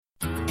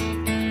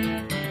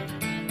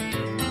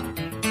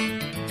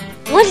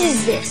What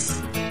is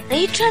this? Are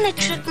you trying to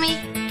trick me?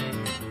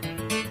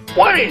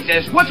 What is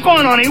this? What's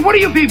going on here? What are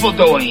you people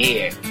doing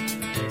here?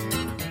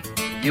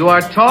 You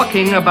are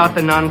talking about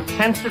the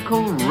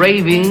nonsensical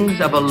ravings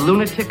of a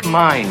lunatic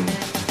mind.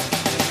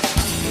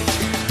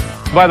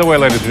 By the way,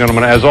 ladies and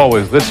gentlemen, as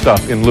always, this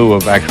stuff in lieu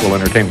of actual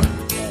entertainment.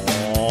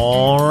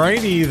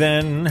 Alrighty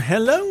then,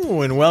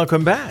 hello and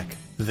welcome back.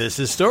 This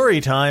is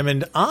Storytime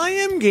and I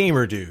am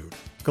Gamer Dude.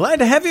 Glad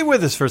to have you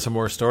with us for some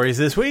more stories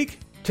this week.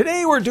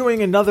 Today we're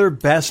doing another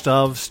Best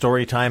of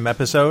Storytime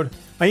episode.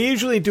 I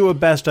usually do a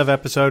Best of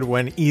episode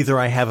when either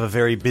I have a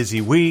very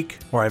busy week,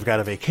 or I've got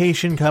a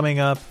vacation coming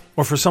up,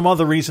 or for some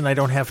other reason I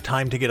don't have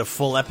time to get a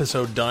full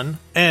episode done,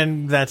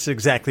 and that's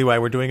exactly why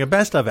we're doing a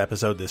Best of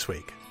episode this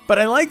week. But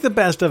I like the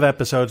Best of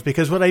episodes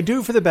because what I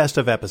do for the Best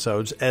of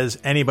episodes, as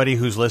anybody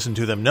who's listened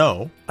to them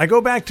know, I go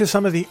back to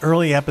some of the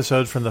early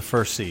episodes from the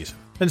first season,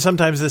 and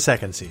sometimes the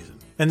second season.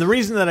 And the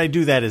reason that I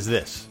do that is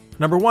this.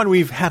 Number one,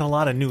 we've had a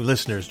lot of new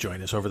listeners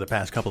join us over the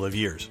past couple of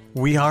years.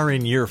 We are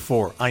in year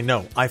 4. I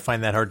know, I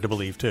find that hard to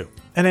believe too.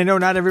 And I know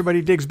not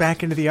everybody digs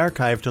back into the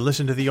archive to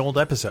listen to the old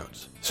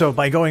episodes. So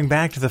by going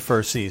back to the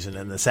first season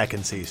and the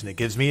second season, it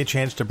gives me a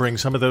chance to bring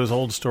some of those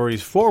old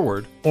stories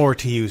forward, or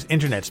to use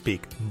internet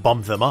speak,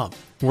 bump them up.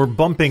 We're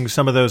bumping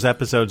some of those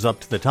episodes up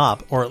to the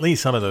top, or at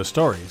least some of those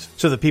stories,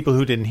 so the people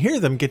who didn't hear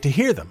them get to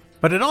hear them.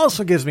 But it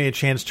also gives me a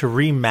chance to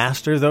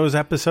remaster those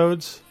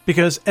episodes,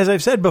 because as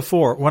I've said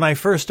before, when I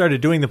first started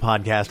doing the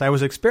podcast, I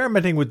was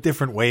experimenting with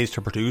different ways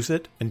to produce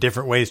it, and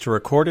different ways to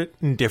record it,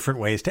 and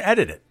different ways to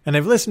edit it. And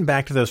I've listened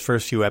back to those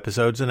first few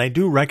episodes, and I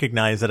do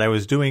recognize that I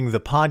was doing the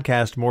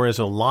podcast more as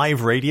a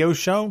live radio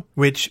show,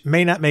 which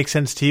may not make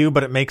sense to you,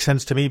 but it makes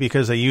sense to me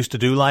because I used to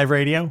do live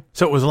radio.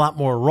 So it was a lot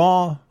more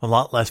raw, a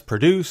lot less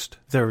produced.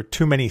 There were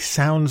too many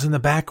sounds in the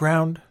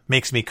background.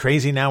 Makes me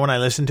crazy now when I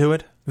listen to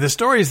it. The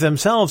stories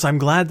themselves, I'm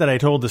glad that I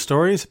told the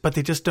stories, but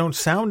they just don't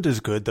sound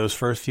as good those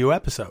first few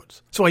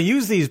episodes. So I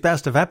use these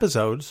best of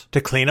episodes to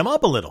clean them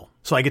up a little.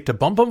 So I get to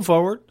bump them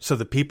forward so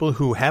the people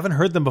who haven't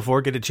heard them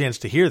before get a chance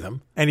to hear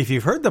them. And if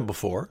you've heard them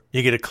before,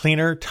 you get a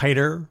cleaner,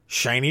 tighter,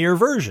 shinier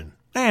version.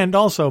 And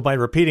also, by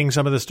repeating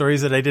some of the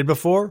stories that I did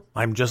before,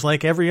 I'm just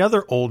like every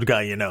other old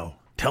guy you know,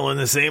 telling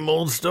the same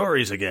old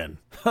stories again.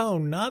 Oh,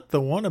 not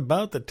the one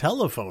about the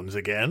telephones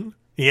again.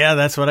 Yeah,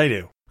 that's what I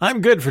do.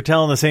 I'm good for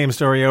telling the same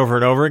story over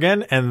and over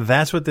again, and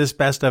that's what this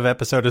Best of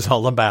episode is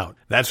all about.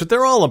 That's what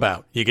they're all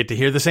about. You get to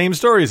hear the same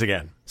stories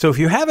again. So if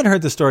you haven't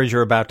heard the stories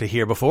you're about to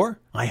hear before,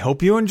 I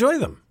hope you enjoy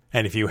them.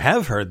 And if you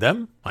have heard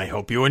them, I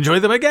hope you enjoy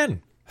them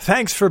again.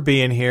 Thanks for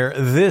being here.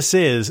 This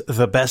is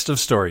the Best of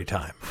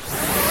Storytime.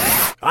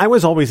 I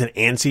was always an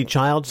antsy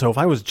child, so if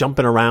I was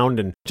jumping around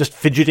and just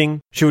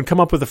fidgeting, she would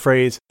come up with the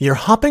phrase, "You're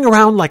hopping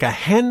around like a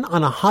hen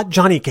on a hot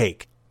Johnny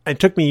cake." It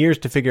took me years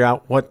to figure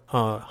out what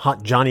a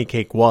hot Johnny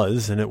cake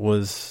was, and it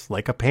was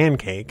like a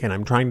pancake, and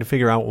I'm trying to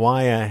figure out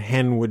why a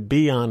hen would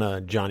be on a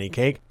Johnny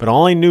cake, but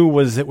all I knew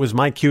was it was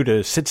my cue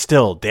to sit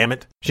still, damn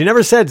it. She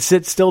never said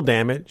sit still,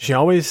 damn it. She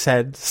always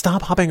said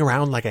stop hopping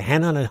around like a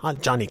hen on a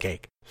hot Johnny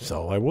cake.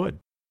 So I would.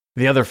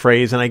 The other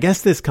phrase, and I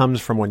guess this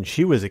comes from when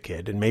she was a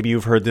kid, and maybe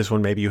you've heard this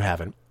one, maybe you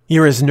haven't.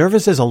 "You're as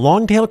nervous as a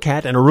long-tailed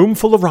cat in a room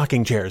full of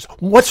rocking chairs.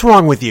 What's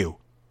wrong with you?"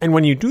 And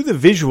when you do the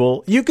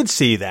visual, you could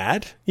see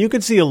that. You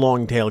could see a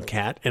long-tailed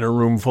cat in a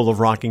room full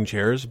of rocking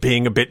chairs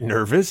being a bit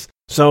nervous.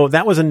 So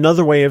that was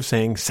another way of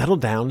saying, settle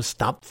down,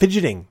 stop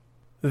fidgeting.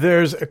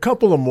 There's a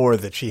couple of more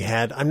that she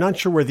had. I'm not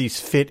sure where these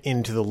fit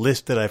into the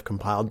list that I've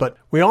compiled, but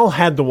we all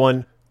had the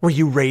one, "Were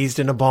you raised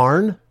in a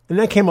barn?" And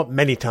that came up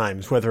many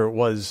times, whether it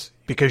was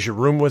because your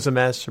room was a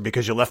mess or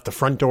because you left the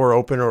front door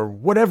open or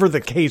whatever the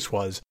case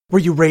was. "Were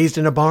you raised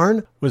in a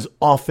barn?" was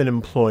often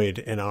employed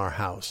in our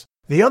house.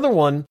 The other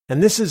one,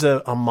 and this is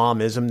a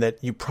momism that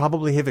you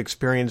probably have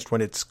experienced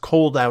when it's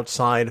cold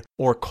outside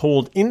or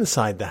cold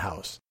inside the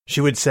house. She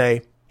would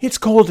say, "It's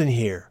cold in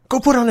here. Go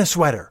put on a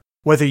sweater."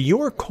 Whether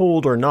you're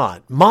cold or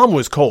not, Mom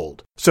was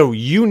cold, so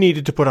you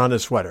needed to put on a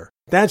sweater.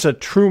 That's a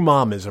true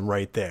momism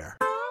right there.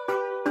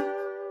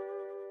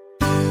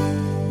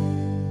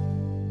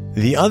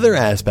 The other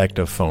aspect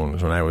of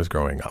phones when I was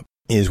growing up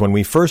is when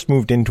we first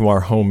moved into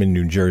our home in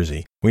New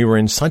Jersey, we were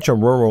in such a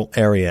rural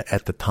area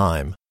at the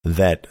time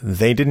that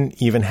they didn't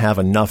even have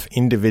enough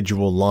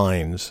individual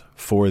lines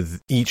for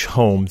each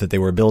home that they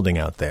were building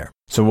out there.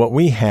 So what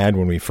we had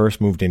when we first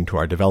moved into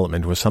our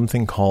development was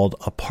something called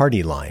a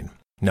party line.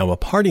 Now, a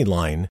party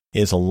line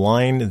is a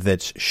line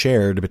that's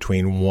shared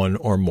between one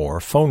or more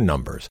phone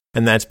numbers,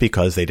 and that's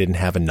because they didn't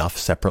have enough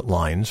separate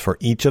lines for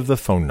each of the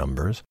phone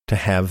numbers to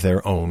have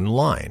their own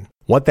line.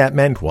 What that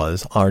meant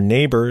was our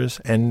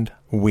neighbors and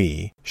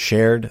we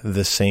shared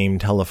the same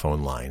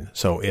telephone line.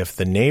 So if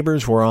the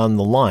neighbors were on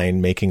the line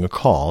making a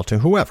call to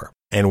whoever,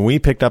 and we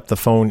picked up the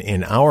phone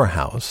in our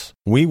house,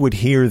 we would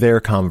hear their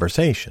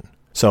conversation.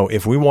 So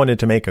if we wanted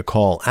to make a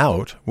call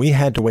out, we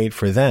had to wait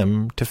for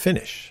them to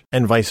finish.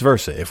 And vice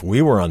versa. If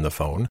we were on the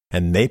phone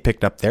and they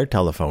picked up their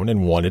telephone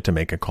and wanted to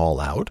make a call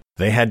out,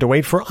 they had to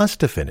wait for us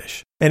to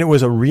finish. And it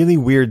was a really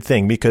weird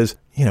thing because,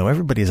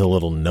 everybody's a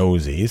little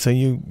nosy. So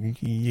you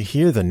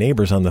hear the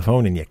neighbors on the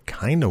phone and you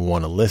kind of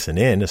want to listen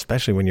in,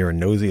 especially when you're a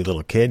nosy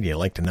little kid. You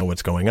like to know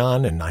what's going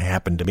on. And I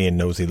happened to be a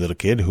nosy little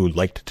kid who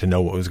liked to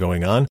know what was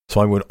going on.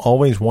 So I would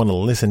always want to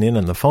listen in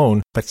on the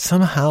phone. But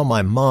somehow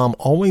my mom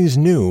always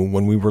knew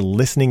when we were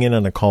listening in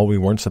on a call we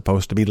weren't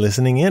supposed to be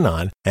listening in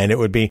on. And it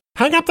would be,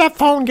 hang up that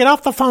phone, get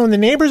off the phone. The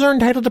neighbors are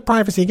entitled to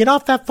privacy. Get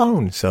off that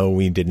phone. So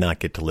we did not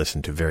get to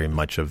listen to very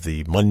much of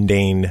the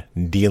mundane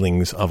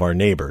dealings of our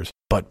neighbors.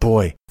 But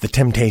boy, the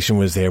temptation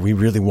was there. We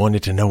really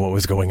wanted to know what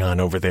was going on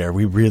over there.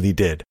 We really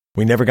did.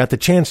 We never got the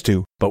chance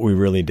to, but we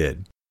really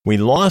did. We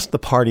lost the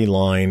party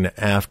line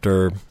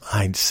after,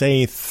 I'd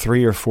say,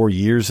 3 or 4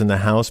 years in the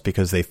house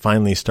because they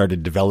finally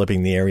started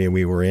developing the area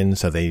we were in,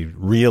 so they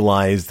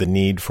realized the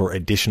need for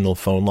additional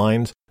phone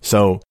lines.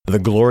 So the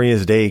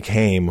glorious day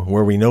came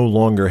where we no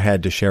longer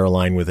had to share a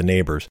line with the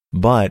neighbors.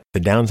 But the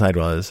downside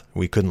was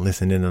we couldn't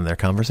listen in on their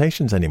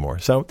conversations anymore.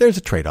 So there's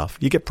a trade-off.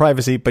 You get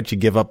privacy, but you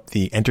give up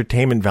the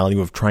entertainment value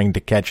of trying to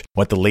catch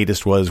what the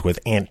latest was with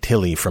Aunt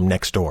Tilly from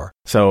next door.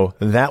 So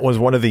that was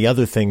one of the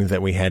other things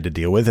that we had to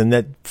deal with, and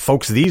that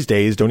folks these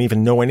days don't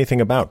even know anything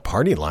about.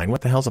 Party line?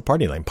 What the hell's a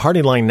party line?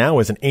 Party line now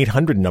is an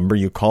 800 number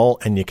you call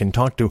and you can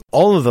talk to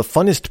all of the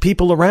funnest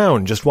people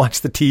around. Just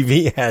watch the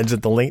TV ads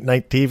at the late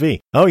night TV.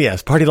 Oh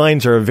yes, party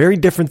lines are a very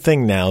different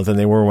thing now than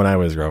they were when I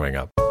was growing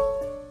up.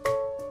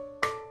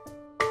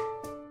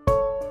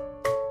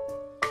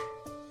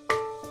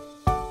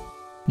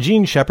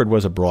 Gene Shepard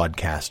was a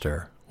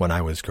broadcaster when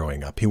I was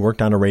growing up. He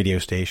worked on a radio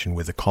station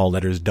with the call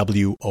letters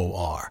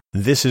WOR.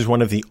 This is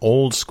one of the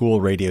old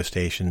school radio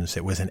stations.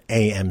 It was an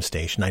AM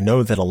station. I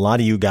know that a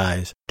lot of you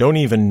guys don't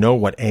even know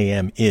what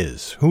AM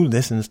is. Who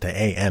listens to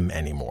AM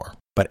anymore?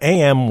 But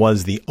AM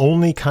was the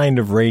only kind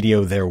of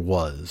radio there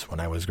was when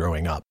I was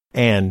growing up.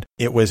 And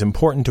it was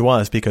important to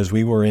us because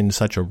we were in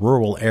such a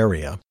rural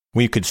area.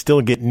 We could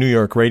still get New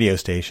York radio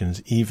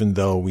stations even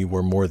though we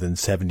were more than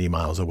 70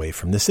 miles away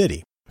from the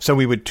city. So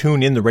we would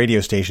tune in the radio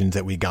stations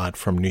that we got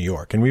from New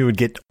York, and we would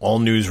get All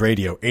News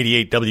Radio,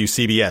 88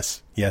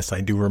 WCBS. Yes,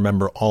 I do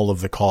remember all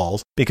of the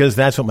calls, because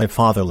that's what my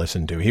father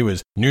listened to. He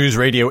was News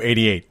Radio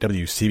 88,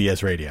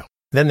 WCBS Radio.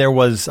 Then there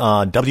was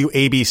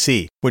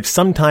WABC, which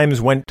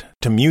sometimes went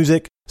to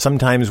music,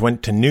 sometimes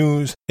went to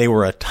news. They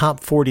were a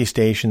top 40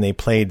 station. They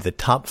played the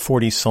top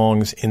 40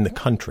 songs in the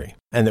country.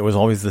 And it was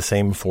always the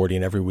same 40,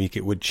 and every week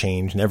it would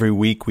change. And every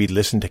week we'd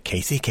listen to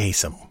Casey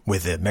Kasem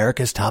with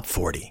America's Top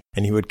 40.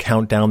 And he would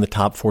count down the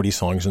top 40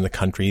 songs in the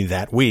country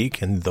that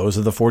week. And those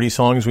are the 40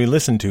 songs we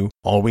listened to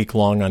all week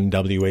long on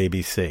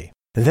WABC.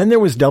 And then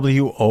there was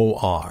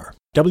WOR.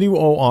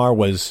 WOR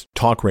was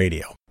talk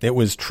radio. It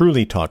was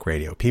truly talk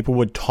radio. People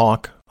would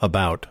talk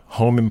about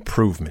home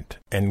improvement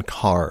and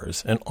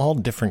cars and all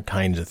different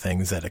kinds of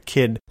things that a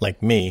kid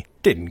like me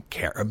didn't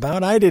care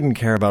about. I didn't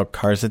care about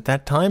cars at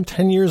that time.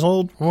 10 years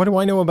old, what do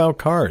I know about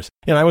cars?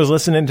 I was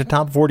listening to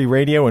Top 40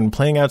 radio and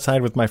playing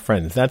outside with my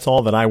friends. That's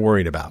all that I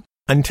worried about.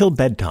 Until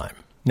bedtime.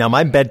 Now,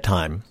 my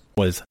bedtime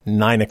was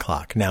 9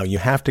 o'clock. Now, you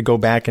have to go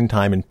back in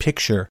time and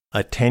picture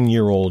a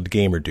 10-year-old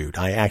gamer dude.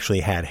 I actually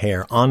had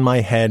hair on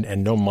my head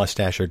and no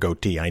mustache or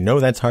goatee. I know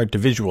that's hard to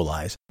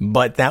visualize,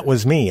 but that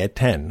was me at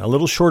 10. A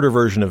little shorter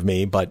version of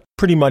me, but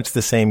pretty much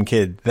the same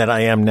kid that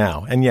I am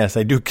now. And yes,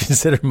 I do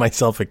consider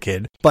myself a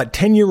kid, but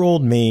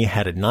 10-year-old me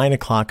had a 9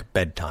 o'clock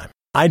bedtime.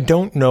 I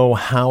don't know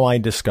how I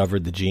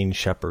discovered the Gene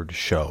Shepard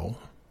show.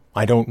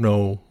 I don't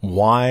know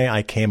why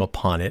I came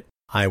upon it.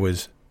 I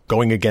was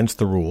going against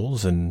the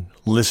rules and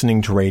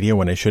listening to radio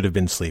when I should have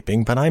been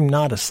sleeping, but I'm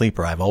not a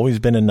sleeper. I've always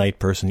been a night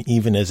person,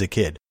 even as a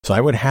kid. So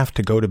I would have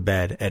to go to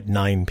bed at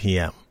 9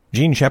 p.m.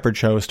 Gene Shepard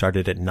show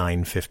started at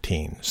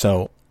 9:15.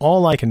 So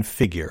all I can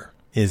figure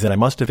is that I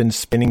must have been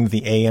spinning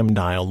the AM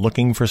dial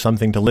looking for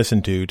something to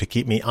listen to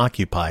keep me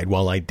occupied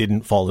while I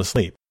didn't fall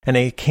asleep. And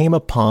I came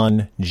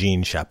upon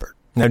Gene Shepard.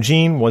 Now,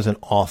 Gene was an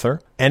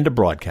author and a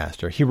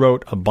broadcaster. He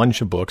wrote a bunch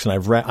of books, and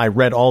I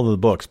read all of the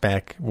books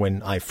back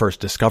when I first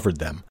discovered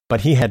them.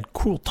 But he had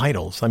cool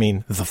titles. I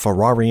mean, The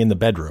Ferrari in the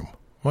Bedroom.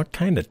 What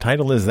kind of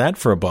title is that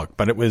for a book?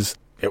 But it was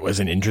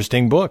an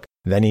interesting book.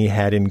 Then he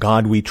had In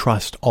God We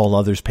Trust, All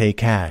Others Pay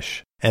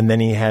Cash. And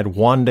then he had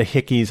Wanda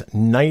Hickey's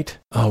Night.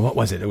 Oh, what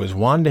was it? It was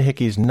Wanda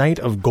Hickey's Night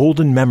of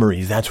Golden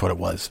Memories. That's what it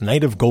was.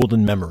 Night of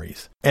Golden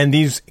Memories. And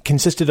these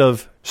consisted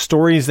of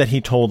stories that he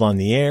told on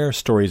the air,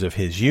 stories of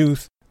his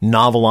youth,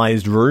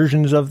 novelized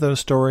versions of those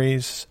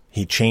stories.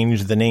 He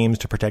changed the names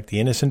to protect the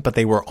innocent, but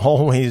they were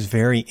always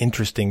very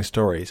interesting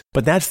stories.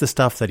 But that's the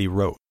stuff that he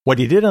wrote. What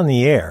he did on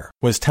the air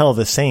was tell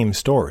the same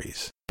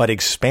stories, but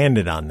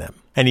expanded on them.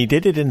 And he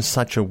did it in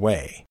such a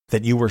way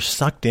that you were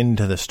sucked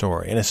into the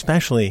story, and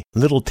especially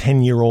little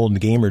 10-year-old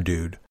gamer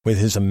dude with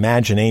his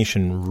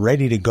imagination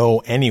ready to go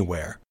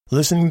anywhere,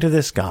 listening to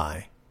this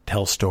guy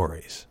tell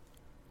stories.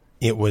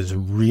 It was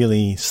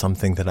really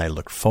something that I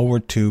looked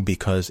forward to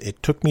because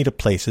it took me to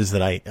places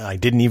that I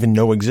didn't even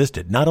know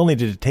existed. Not only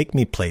did it take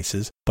me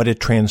places, but it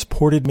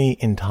transported me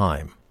in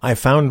time. I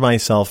found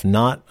myself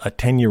not a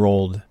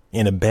 10-year-old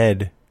in a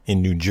bed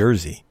in New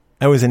Jersey.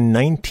 I was in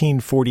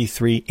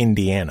 1943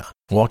 Indiana,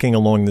 walking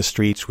along the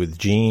streets with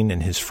Gene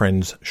and his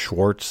friends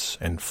Schwartz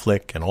and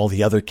Flick and all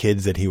the other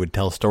kids that he would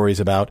tell stories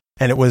about,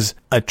 and it was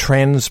a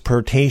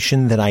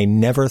transportation that I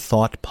never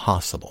thought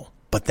possible,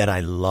 but that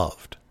I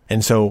loved.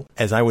 And so,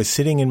 as I was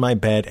sitting in my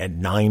bed at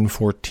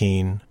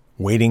 9:14,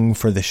 waiting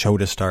for the show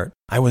to start,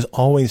 I was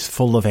always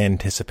full of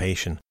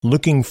anticipation,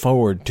 looking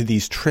forward to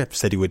these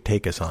trips that he would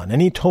take us on.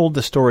 And he told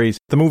the stories.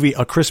 The movie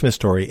A Christmas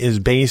Story is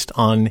based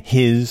on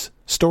his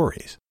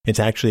stories. It's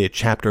actually a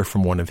chapter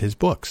from one of his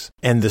books.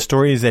 And the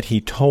stories that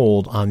he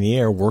told on the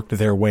air worked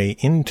their way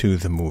into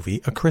the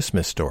movie A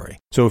Christmas Story.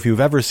 So if you've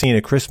ever seen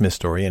A Christmas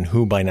Story, and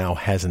who by now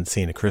hasn't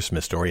seen A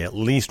Christmas Story at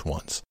least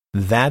once,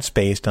 that's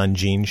based on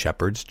Gene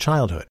Shepard's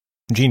childhood.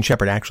 Gene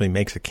Shepard actually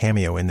makes a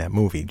cameo in that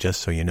movie,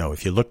 just so you know.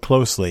 If you look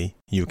closely,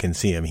 you can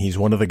see him. He's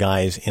one of the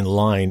guys in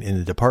line in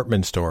the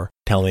department store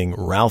telling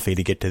Ralphie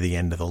to get to the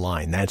end of the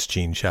line. That's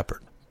Gene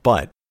Shepard.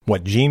 But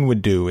what Gene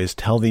would do is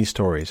tell these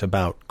stories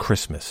about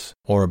Christmas,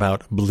 or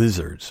about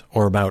blizzards,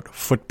 or about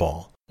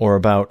football, or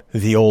about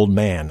the old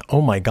man. Oh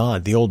my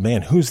God, the old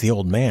man. Who's the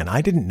old man? I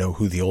didn't know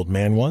who the old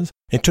man was.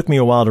 It took me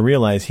a while to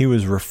realize he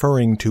was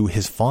referring to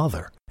his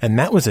father. And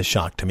that was a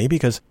shock to me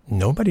because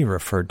nobody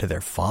referred to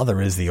their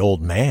father as the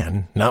old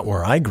man, not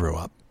where I grew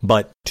up.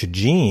 But to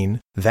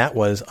Gene, that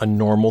was a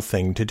normal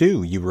thing to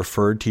do. You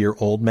referred to your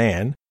old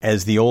man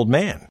as the old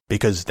man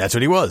because that's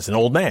what he was, an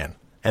old man.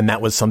 And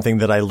that was something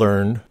that I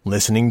learned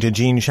listening to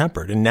Gene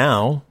Shepard. And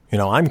now,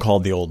 I'm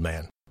called the old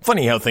man.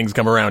 Funny how things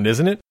come around,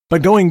 isn't it?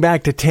 But going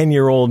back to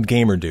 10-year-old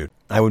gamer dude,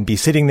 I would be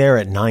sitting there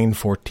at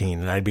 9:14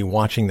 and I'd be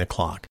watching the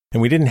clock.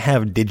 And we didn't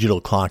have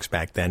digital clocks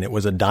back then. It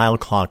was a dial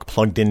clock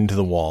plugged into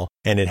the wall,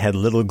 and it had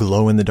little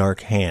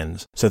glow-in-the-dark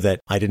hands so that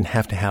I didn't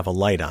have to have a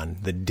light on.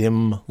 The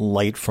dim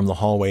light from the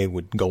hallway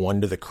would go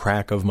under the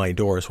crack of my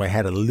door, so I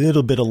had a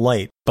little bit of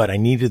light, but I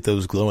needed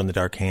those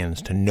glow-in-the-dark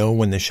hands to know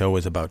when the show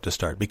was about to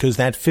start. Because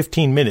that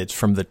 15 minutes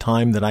from the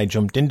time that I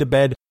jumped into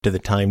bed to the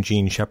time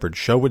Gene Shepard's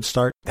show would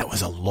start, that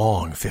was a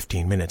long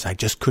 15 minutes. I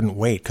just couldn't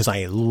wait because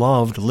I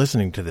loved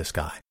listening to this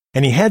guy.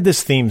 And he had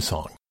this theme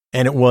song,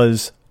 and it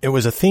was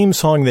a theme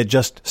song that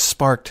just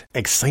sparked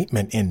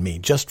excitement in me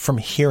just from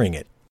hearing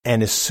it.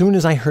 And as soon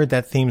as I heard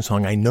that theme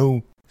song, I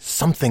knew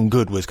something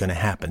good was going to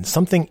happen.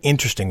 Something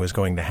interesting was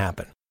going to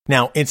happen.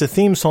 Now, it's a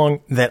theme song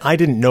that I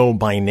didn't know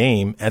by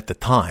name at the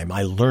time.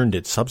 I learned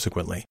it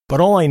subsequently. But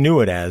all I knew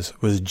it as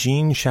was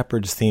Gene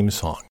Shepard's theme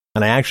song.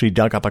 And I actually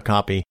dug up a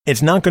copy.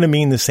 It's not going to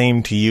mean the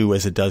same to you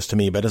as it does to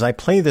me, but as I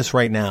play this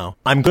right now,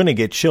 I'm going to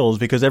get chills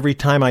because every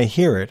time I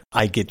hear it,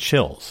 I get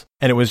chills.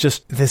 And it was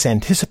just this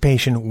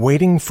anticipation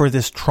waiting for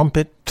this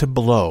trumpet to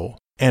blow,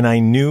 and I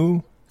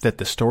knew that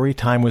the story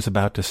time was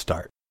about to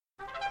start.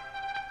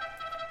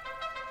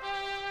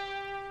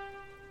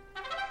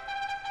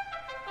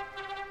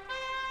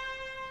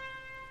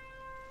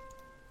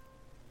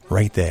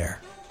 Right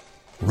there.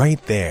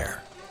 Right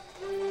there.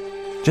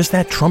 Just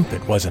that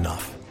trumpet was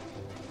enough.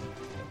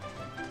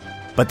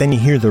 But then you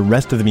hear the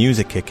rest of the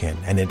music kick in,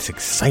 and it's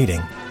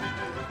exciting.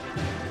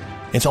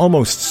 It's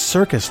almost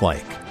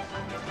circus-like.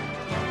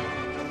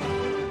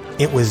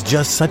 It was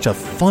just such a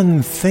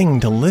fun thing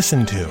to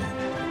listen to.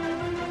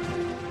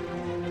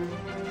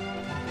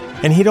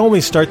 And he'd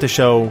always start the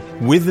show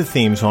with the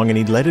theme song, and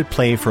he'd let it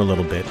play for a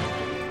little bit.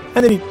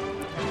 And then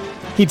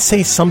he'd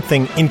say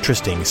something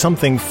interesting,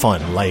 something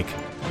fun, like,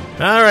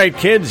 "All right,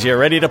 kids, you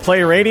ready to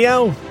play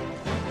radio?"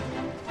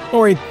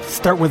 Or he'd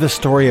start with a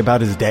story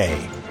about his day.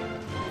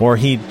 Or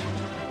he'd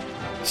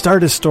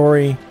start a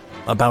story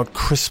about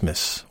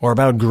Christmas, or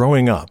about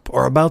growing up,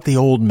 or about the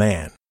old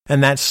man.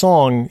 And that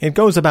song, it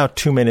goes about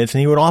 2 minutes,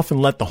 and he would often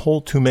let the whole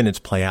 2 minutes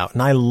play out,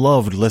 and I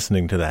loved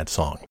listening to that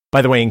song.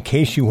 By the way, in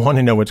case you want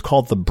to know, it's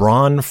called the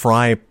Braun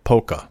Fry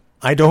Polka.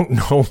 I don't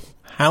know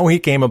how he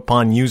came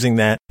upon using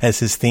that as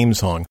his theme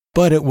song,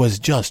 but it was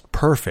just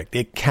perfect.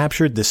 It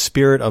captured the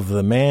spirit of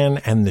the man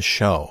and the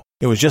show.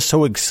 It was just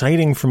so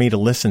exciting for me to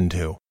listen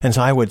to. And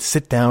so I would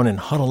sit down and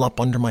huddle up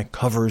under my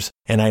covers,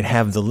 and I'd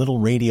have the little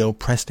radio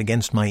pressed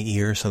against my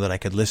ear so that I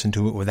could listen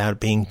to it without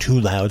being too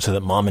loud so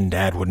that Mom and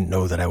Dad wouldn't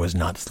know that I was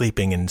not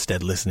sleeping and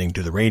instead listening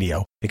to the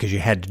radio, because you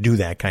had to do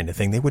that kind of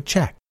thing. They would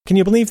check. Can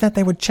you believe that?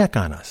 They would check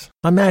on us.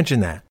 Imagine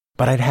that.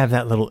 But I'd have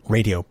that little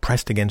radio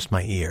pressed against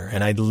my ear,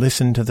 and I'd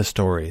listen to the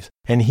stories,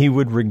 and he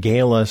would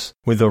regale us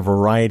with a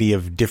variety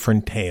of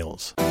different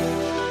tales.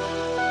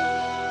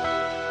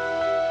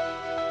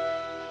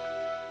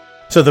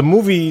 So the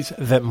movies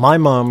that my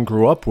mom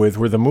grew up with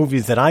were the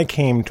movies that I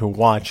came to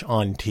watch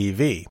on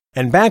TV.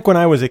 And back when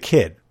I was a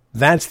kid,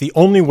 that's the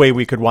only way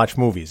we could watch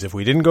movies. If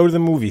we didn't go to the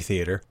movie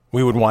theater,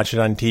 we would watch it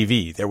on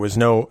TV. There was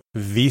no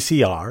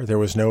VCR, there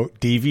was no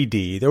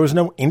DVD, there was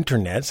no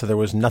internet, so there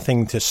was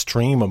nothing to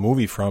stream a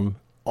movie from.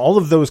 All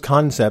of those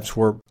concepts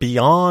were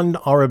beyond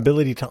our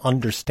ability to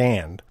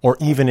understand or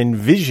even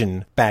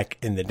envision back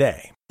in the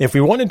day. If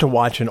we wanted to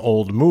watch an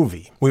old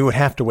movie, we would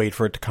have to wait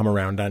for it to come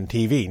around on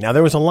TV. Now,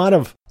 there was a lot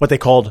of what they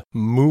called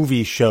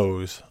movie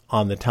shows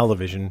on the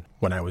television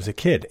when I was a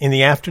kid. In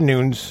the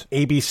afternoons,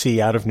 ABC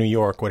out of New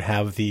York would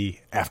have the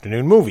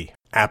afternoon movie.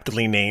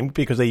 aptly named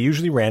because they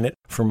usually ran it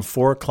from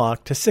 4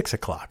 o'clock to 6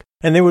 o'clock.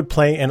 And they would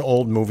play an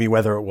old movie,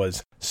 whether it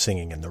was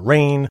Singing in the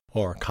Rain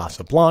or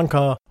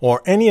Casablanca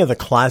or any of the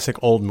classic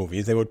old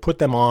movies. They would put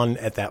them on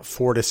at that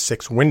 4 to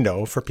 6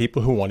 window for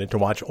people who wanted to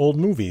watch old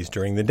movies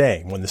during the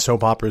day. When the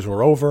soap operas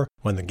were over,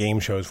 when the game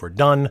shows were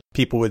done,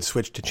 people would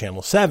switch to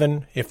Channel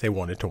 7 if they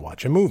wanted to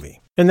watch a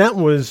movie. And that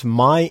was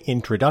my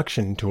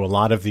introduction to a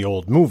lot of the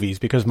old movies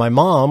because my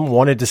mom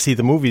wanted to see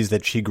the movies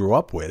that she grew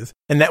up with.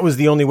 And that was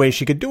the only way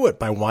she could do it,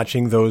 by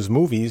watching those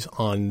movies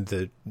on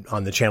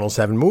the Channel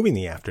 7 movie in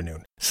the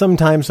afternoon.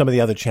 Sometimes some of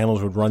the other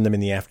channels would run them in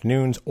the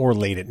afternoons or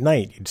late at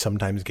night. You'd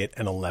sometimes get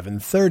an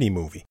 11:30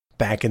 movie.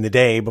 Back in the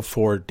day,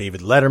 before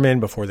David Letterman,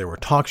 before there were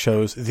talk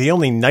shows, the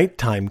only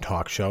nighttime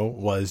talk show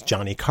was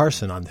Johnny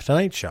Carson on The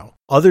Tonight Show.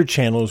 Other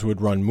channels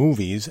would run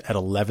movies at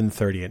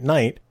 11:30 at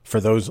night. For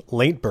those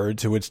late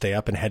birds who would stay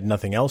up and had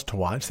nothing else to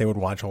watch, they would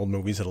watch old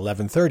movies at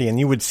 11:30, and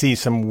you would see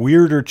some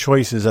weirder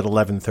choices at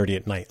 11:30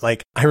 at night.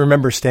 Like, I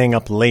remember staying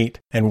up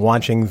late and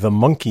watching the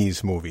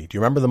Monkees movie. Do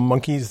you remember the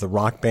Monkees, the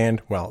rock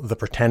band? Well, the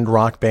pretend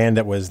rock band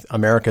that was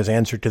America's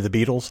answer to the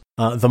Beatles.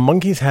 The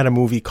Monkees had a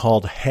movie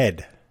called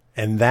Head,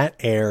 and that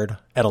aired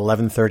at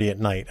 11:30 at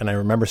night. And I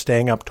remember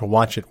staying up to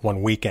watch it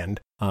one weekend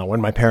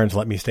when my parents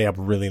let me stay up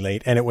really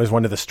late. And it was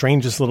one of the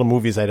strangest little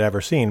movies I'd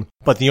ever seen.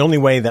 But the only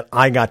way that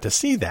I got to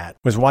see that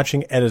was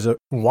watching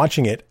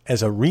it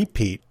as a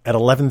repeat at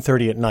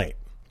 11:30 at night.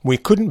 We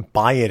couldn't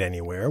buy it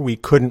anywhere. We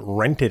couldn't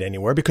rent it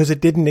anywhere because it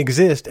didn't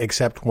exist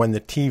except when the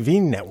TV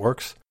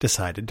networks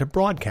decided to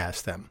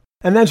broadcast them.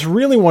 And that's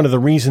really one of the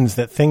reasons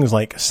that things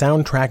like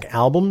soundtrack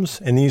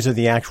albums, and these are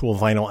the actual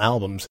vinyl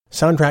albums,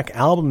 soundtrack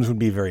albums would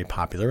be very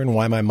popular, and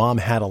why my mom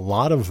had a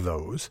lot of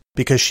those,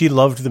 because she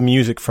loved the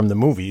music from the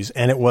movies.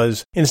 And it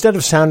was, instead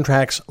of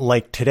soundtracks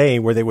like today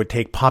where they would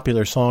take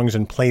popular songs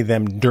and play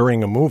them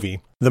during a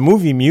movie, the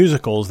movie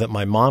musicals that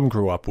my mom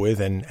grew up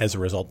with, and as a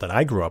result that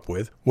I grew up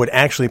with, would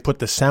actually put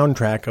the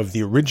soundtrack of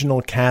the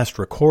original cast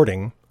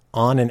recording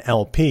on an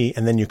LP,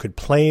 and then you could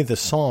play the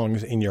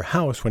songs in your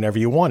house whenever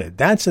you wanted.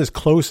 That's as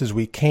close as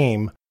we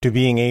came to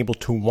being able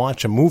to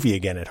watch a movie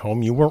again at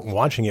home. You weren't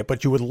watching it,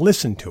 but you would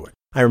listen to it.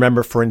 I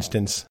remember, for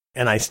instance,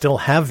 and I still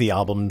have the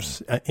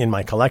albums in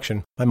my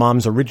collection, my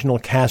mom's original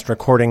cast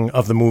recording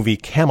of the movie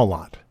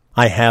Camelot.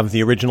 I have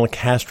the original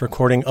cast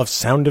recording of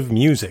Sound of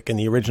Music and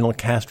the original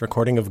cast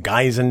recording of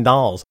Guys and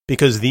Dolls,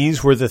 because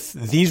these were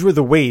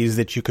the ways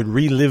that you could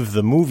relive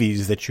the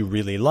movies that you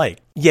really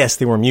liked. Yes,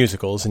 they were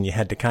musicals, and you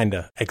had to kind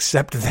of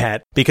accept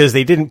that because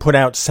they didn't put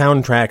out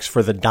soundtracks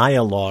for the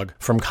dialogue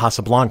from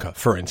Casablanca,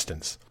 for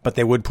instance. But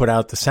they would put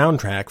out the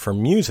soundtrack for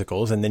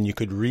musicals, and then you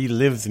could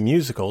relive the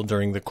musical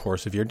during the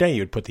course of your day.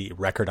 You'd put the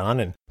record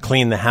on and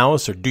clean the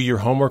house or do your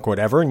homework,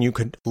 whatever, and you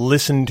could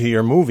listen to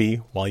your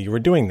movie while you were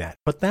doing that.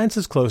 But that's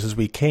as close as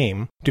we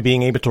came to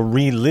being able to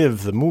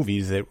relive the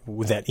movies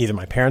that either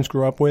my parents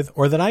grew up with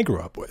or that I grew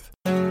up with.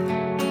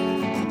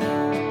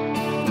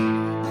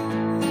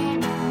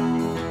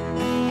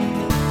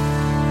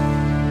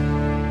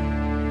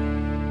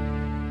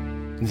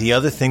 The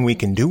other thing we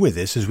can do with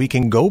this is we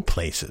can go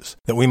places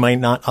that we might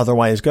not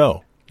otherwise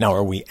go. Now,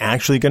 are we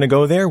actually going to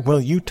go there?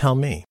 Well, you tell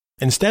me.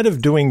 Instead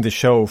of doing the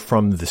show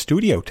from the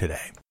studio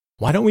today,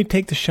 why don't we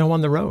take the show on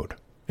the road?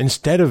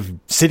 Instead of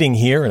sitting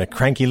here in a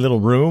cranky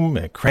little room,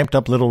 a cramped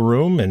up little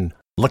room, and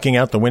looking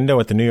out the window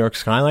at the New York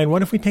skyline,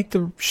 what if we take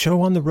the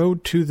show on the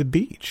road to the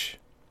beach?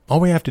 All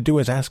we have to do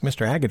is ask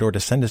Mr. Agador to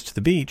send us to the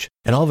beach,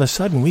 and all of a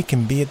sudden we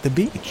can be at the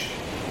beach.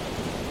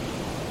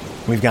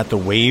 We've got the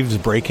waves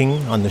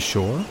breaking on the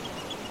shore.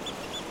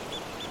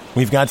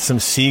 We've got some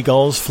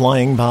seagulls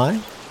flying by.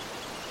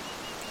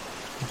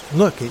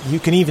 Look, you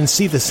can even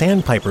see the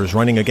sandpipers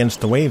running against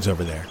the waves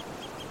over there.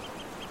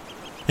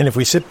 And if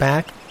we sit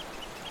back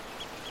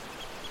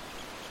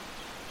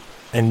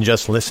and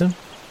just listen,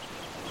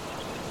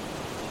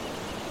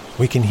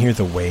 we can hear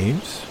the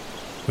waves.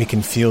 We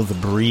can feel the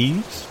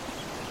breeze.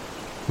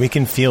 We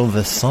can feel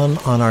the sun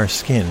on our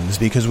skins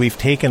because we've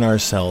taken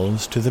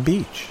ourselves to the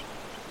beach.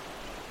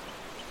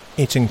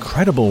 It's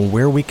incredible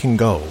where we can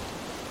go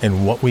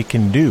and what we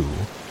can do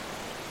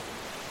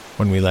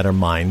when we let our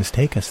minds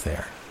take us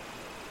there,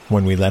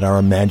 when we let our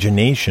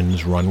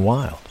imaginations run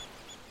wild.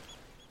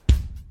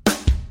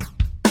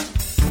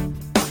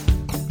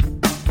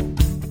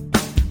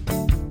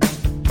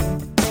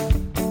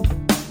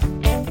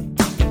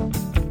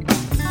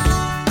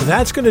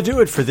 That's going to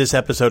do it for this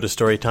episode of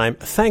Storytime.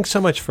 Thanks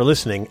so much for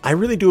listening. I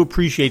really do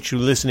appreciate you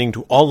listening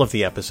to all of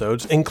the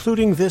episodes,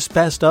 including this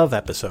Best Of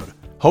episode.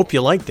 Hope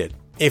you liked it.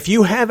 If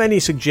you have any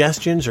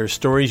suggestions or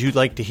stories you'd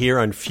like to hear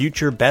on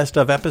future Best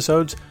Of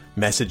episodes,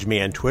 message me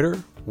on Twitter,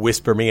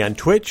 whisper me on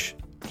Twitch.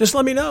 Just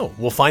let me know.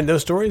 We'll find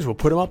those stories. We'll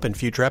put them up in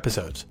future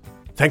episodes.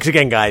 Thanks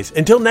again, guys.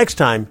 Until next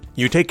time,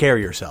 you take care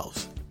of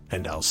yourselves.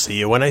 And I'll see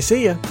you when I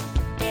see you.